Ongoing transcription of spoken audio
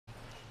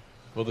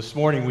Well, this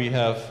morning we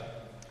have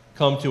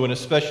come to an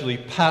especially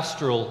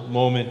pastoral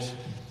moment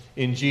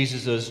in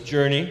Jesus'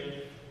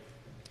 journey.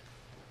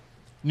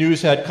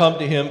 News had come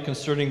to him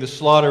concerning the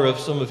slaughter of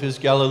some of his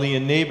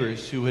Galilean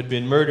neighbors who had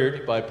been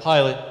murdered by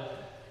Pilate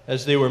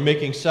as they were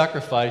making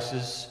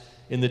sacrifices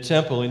in the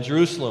temple in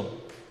Jerusalem.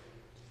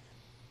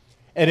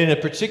 And in a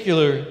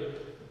particular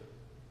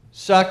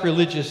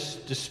sacrilegious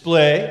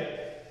display,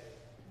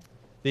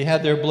 they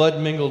had their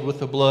blood mingled with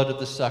the blood of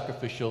the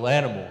sacrificial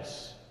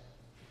animals.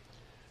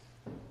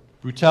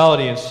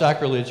 Brutality and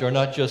sacrilege are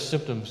not just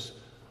symptoms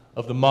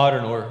of the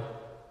modern or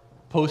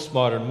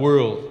postmodern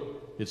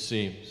world, it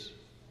seems.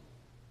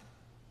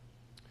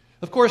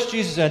 Of course,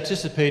 Jesus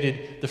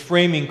anticipated the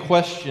framing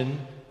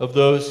question of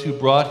those who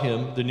brought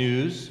him the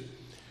news.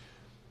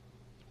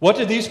 What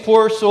did these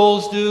poor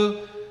souls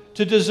do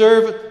to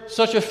deserve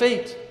such a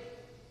fate?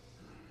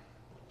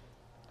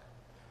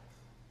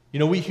 You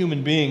know, we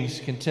human beings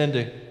can tend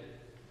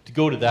to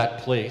go to that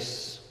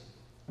place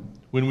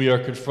when we are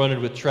confronted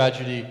with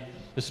tragedy,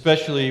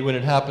 especially when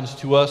it happens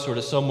to us or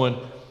to someone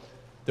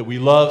that we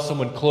love,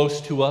 someone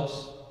close to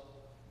us.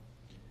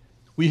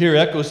 We hear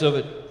echoes of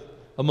it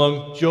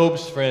among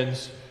Job's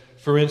friends,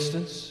 for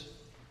instance,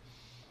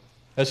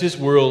 as his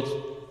world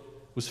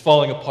was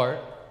falling apart.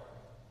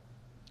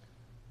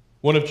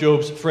 One of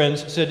Job's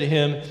friends said to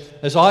him,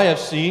 "As I have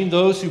seen,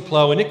 those who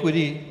plow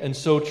iniquity and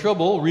sow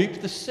trouble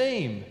reap the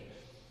same.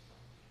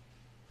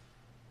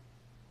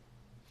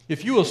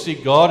 If you will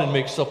seek God and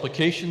make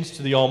supplications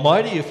to the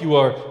Almighty, if you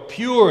are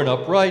pure and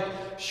upright,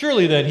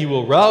 surely then he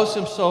will rouse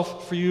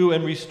himself for you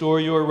and restore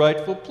your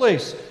rightful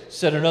place,"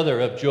 said another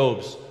of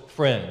Job's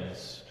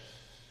friends.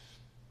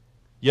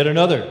 Yet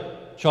another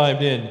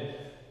chimed in,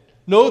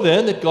 "Know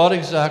then that God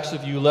exacts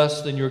of you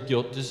less than your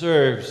guilt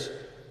deserves."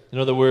 In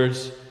other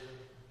words,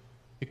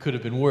 it could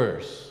have been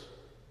worse.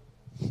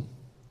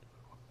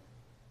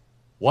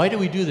 Why do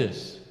we do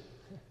this?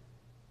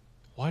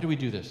 Why do we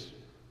do this?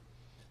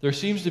 There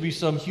seems to be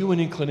some human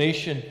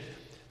inclination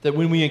that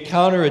when we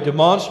encounter a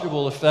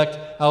demonstrable effect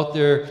out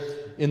there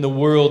in the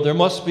world, there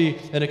must be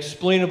an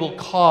explainable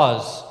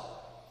cause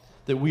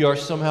that we are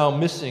somehow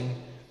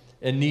missing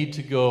and need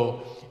to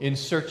go in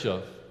search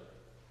of.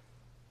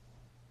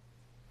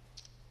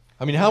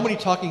 I mean, how many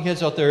talking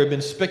heads out there have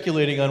been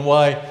speculating on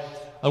why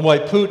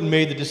Putin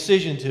made the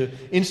decision to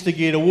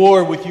instigate a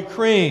war with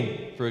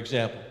Ukraine, for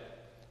example?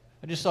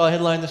 I just saw a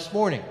headline this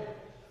morning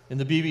in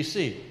the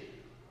BBC.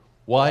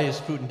 Why is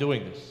Putin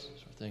doing this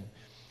sort of thing?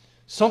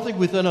 Something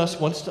within us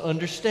wants to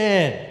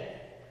understand.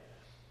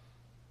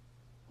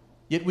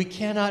 Yet we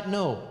cannot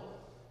know.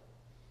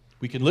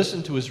 We can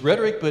listen to his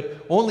rhetoric,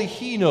 but only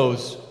he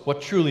knows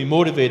what truly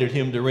motivated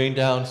him to rain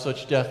down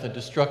such death and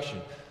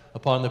destruction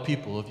upon the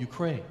people of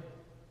Ukraine.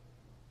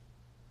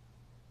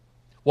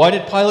 Why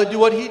did Pilate do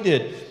what he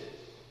did?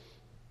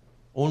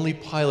 Only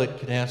Pilate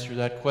can answer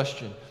that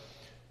question.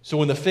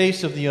 So in the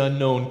face of the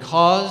unknown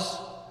cause,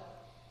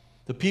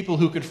 the people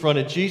who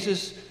confronted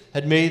Jesus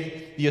had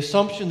made the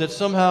assumption that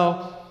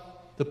somehow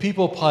the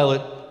people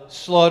Pilate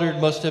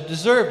slaughtered must have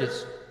deserved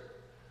it.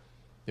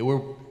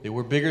 They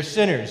were bigger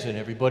sinners than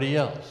everybody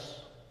else.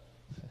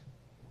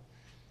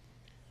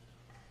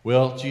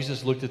 Well,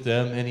 Jesus looked at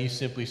them and he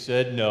simply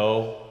said,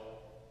 "No.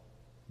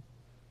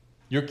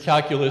 Your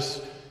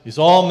calculus is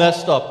all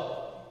messed up."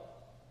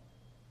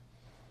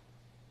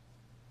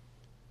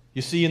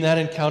 You see, in that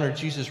encounter,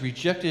 Jesus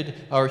rejected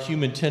our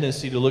human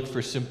tendency to look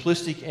for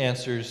simplistic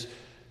answers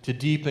to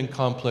deep and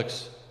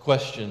complex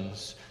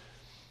questions.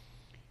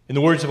 In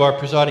the words of our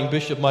presiding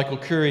bishop, Michael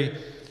Curry,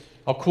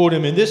 I'll quote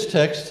him in this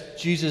text,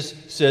 Jesus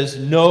says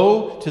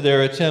no to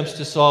their attempts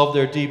to solve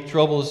their deep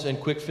troubles and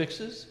quick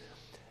fixes,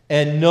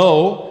 and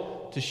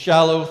no to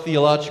shallow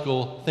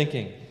theological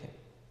thinking.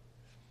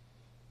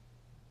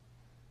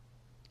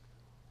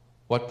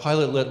 What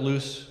Pilate let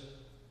loose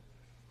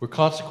were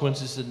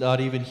consequences that not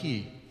even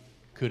he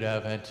could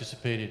have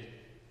anticipated.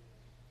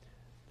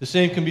 The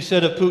same can be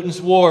said of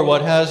Putin's war.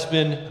 What has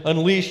been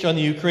unleashed on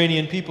the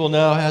Ukrainian people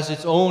now has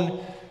its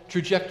own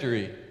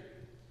trajectory.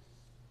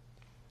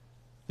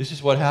 This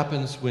is what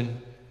happens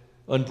when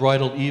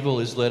unbridled evil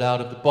is let out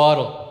of the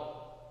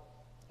bottle,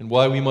 and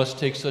why we must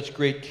take such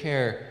great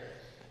care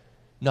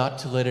not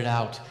to let it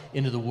out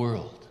into the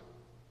world.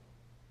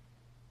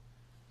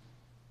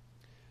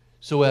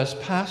 So as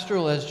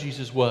pastoral as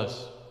Jesus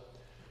was,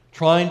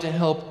 trying to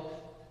help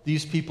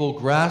these people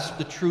grasp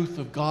the truth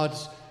of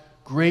God's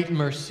great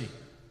mercy,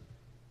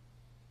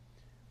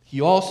 he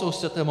also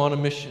set them on a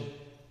mission.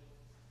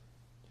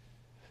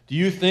 Do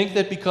you think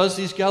that because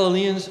these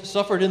Galileans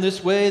suffered in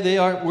this way, they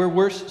were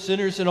worse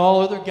sinners than all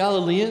other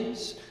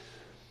Galileans?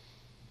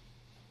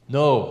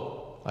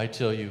 No, I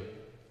tell you.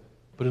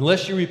 But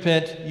unless you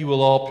repent, you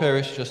will all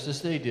perish just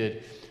as they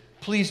did.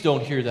 Please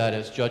don't hear that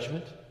as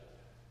judgment.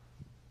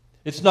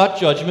 It's not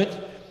judgment.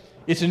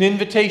 It's an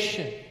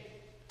invitation.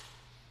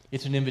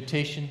 It's an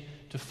invitation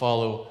to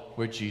follow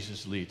where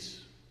Jesus leads.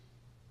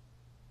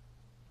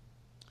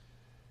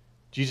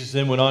 Jesus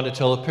then went on to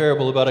tell a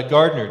parable about a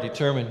gardener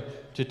determined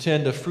to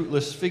tend a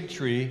fruitless fig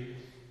tree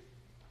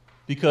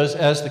because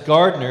as the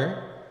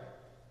gardener,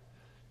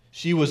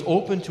 She was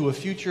open to a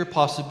future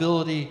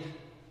possibility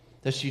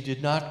that she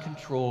did not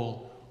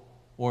control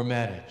or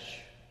manage.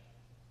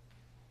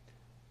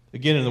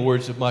 Again, in the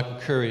words of Michael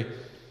Curry,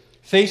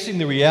 facing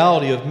the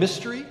reality of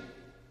mystery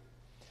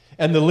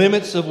and the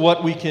limits of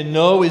what we can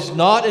know is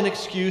not an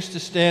excuse to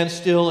stand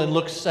still and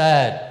look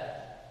sad.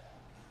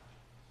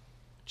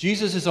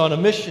 Jesus is on a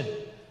mission.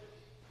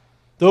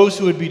 Those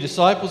who would be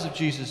disciples of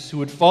Jesus, who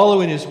would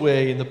follow in his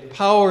way in the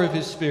power of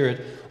his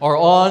Spirit, are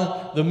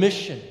on the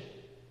mission.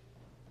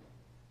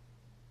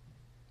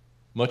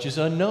 Much is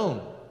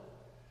unknown.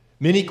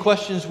 Many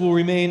questions will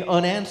remain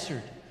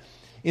unanswered.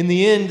 In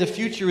the end, the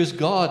future is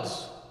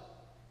God's.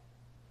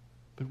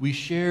 But we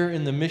share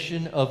in the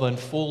mission of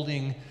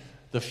unfolding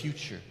the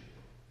future.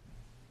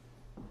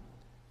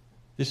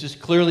 This is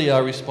clearly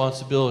our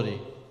responsibility.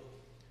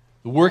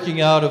 The working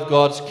out of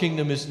God's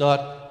kingdom is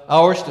not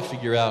ours to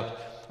figure out.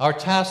 Our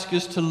task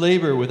is to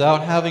labor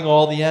without having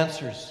all the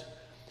answers,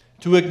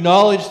 to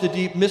acknowledge the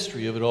deep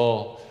mystery of it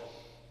all.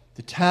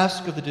 The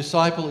task of the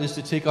disciple is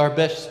to take our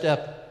best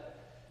step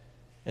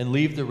and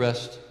leave the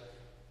rest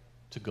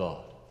to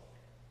God.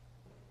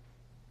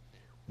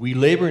 We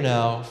labor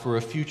now for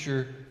a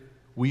future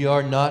we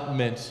are not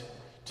meant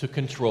to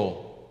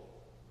control.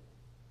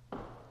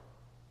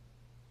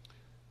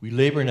 We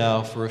labor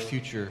now for a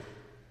future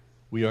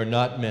we are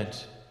not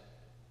meant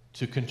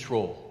to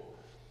control.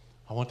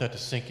 I want that to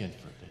sink in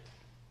for a bit.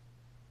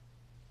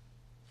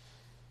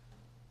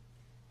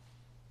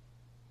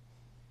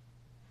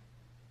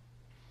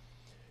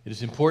 It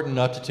is important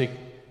not to take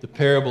the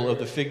parable of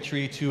the fig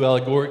tree too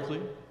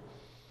allegorically,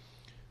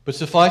 but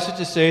suffice it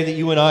to say that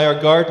you and I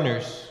are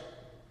gardeners.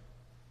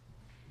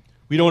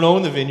 We don't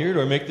own the vineyard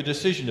or make the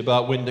decision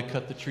about when to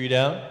cut the tree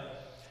down.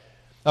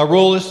 Our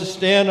role is to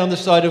stand on the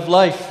side of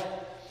life,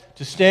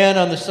 to stand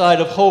on the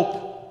side of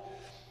hope,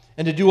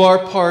 and to do our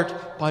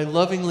part by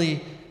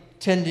lovingly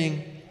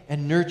tending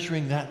and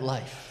nurturing that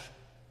life.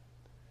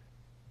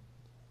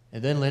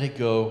 And then let it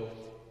go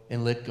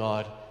and let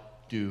God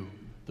do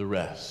the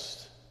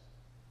rest.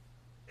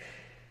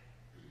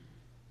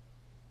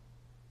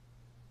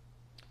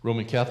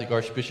 Roman Catholic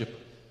Archbishop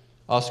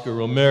Oscar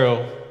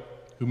Romero,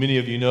 who many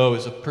of you know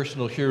is a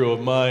personal hero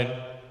of mine,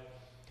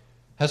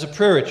 has a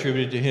prayer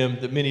attributed to him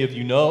that many of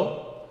you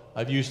know.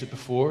 I've used it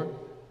before.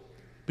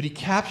 But he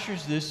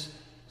captures this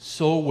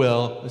so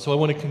well, and so I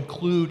want to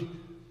conclude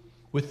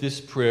with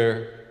this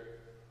prayer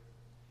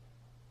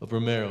of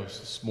Romero's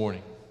this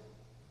morning.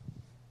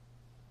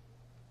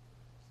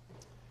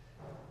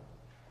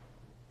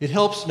 It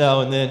helps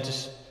now and then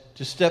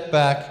to step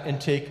back and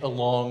take a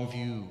long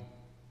view.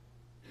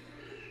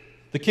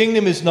 The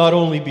kingdom is not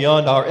only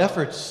beyond our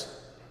efforts,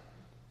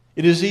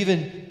 it is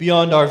even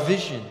beyond our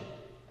vision.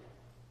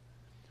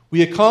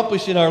 We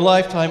accomplish in our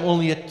lifetime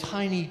only a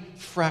tiny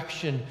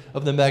fraction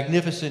of the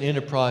magnificent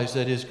enterprise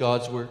that is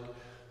God's work.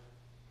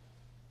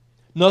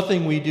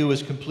 Nothing we do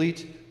is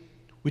complete,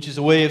 which is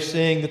a way of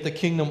saying that the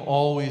kingdom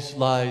always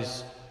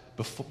lies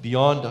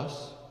beyond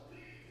us.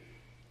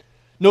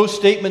 No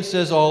statement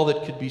says all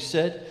that could be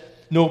said.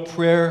 No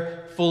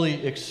prayer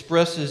fully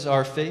expresses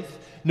our faith.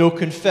 No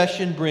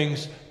confession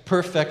brings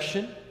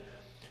perfection.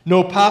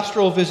 No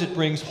pastoral visit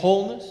brings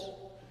wholeness.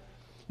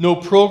 No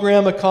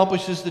program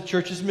accomplishes the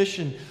church's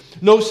mission.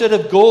 No set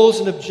of goals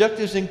and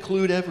objectives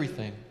include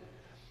everything.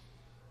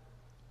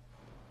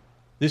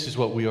 This is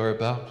what we are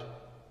about.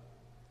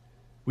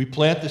 We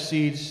plant the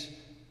seeds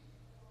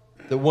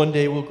that one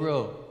day will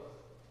grow.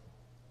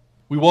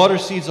 We water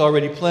seeds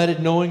already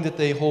planted, knowing that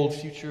they hold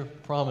future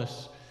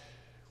promise.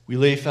 We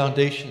lay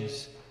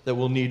foundations that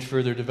will need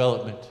further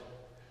development.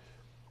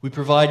 We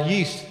provide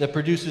yeast that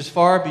produces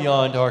far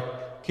beyond our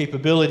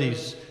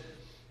capabilities.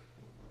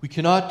 We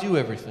cannot do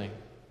everything.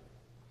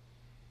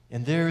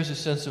 And there is a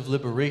sense of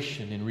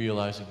liberation in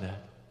realizing that.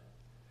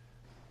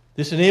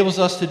 This enables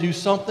us to do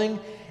something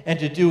and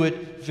to do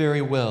it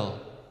very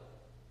well.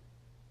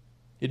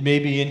 It may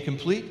be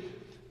incomplete,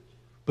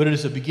 but it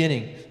is a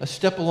beginning, a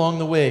step along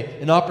the way,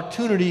 an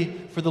opportunity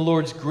for the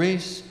Lord's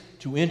grace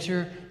to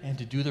enter and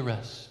to do the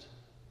rest.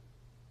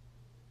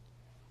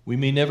 We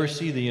may never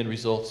see the end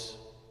results,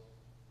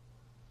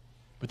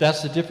 but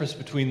that's the difference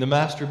between the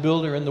master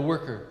builder and the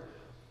worker.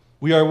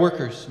 We are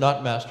workers,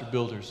 not master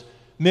builders.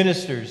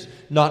 Ministers,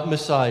 not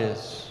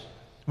messiahs.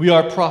 We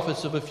are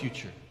prophets of a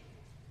future,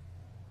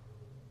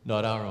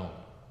 not our own.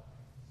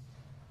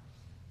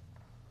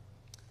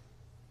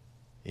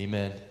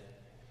 Amen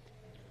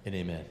and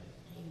amen.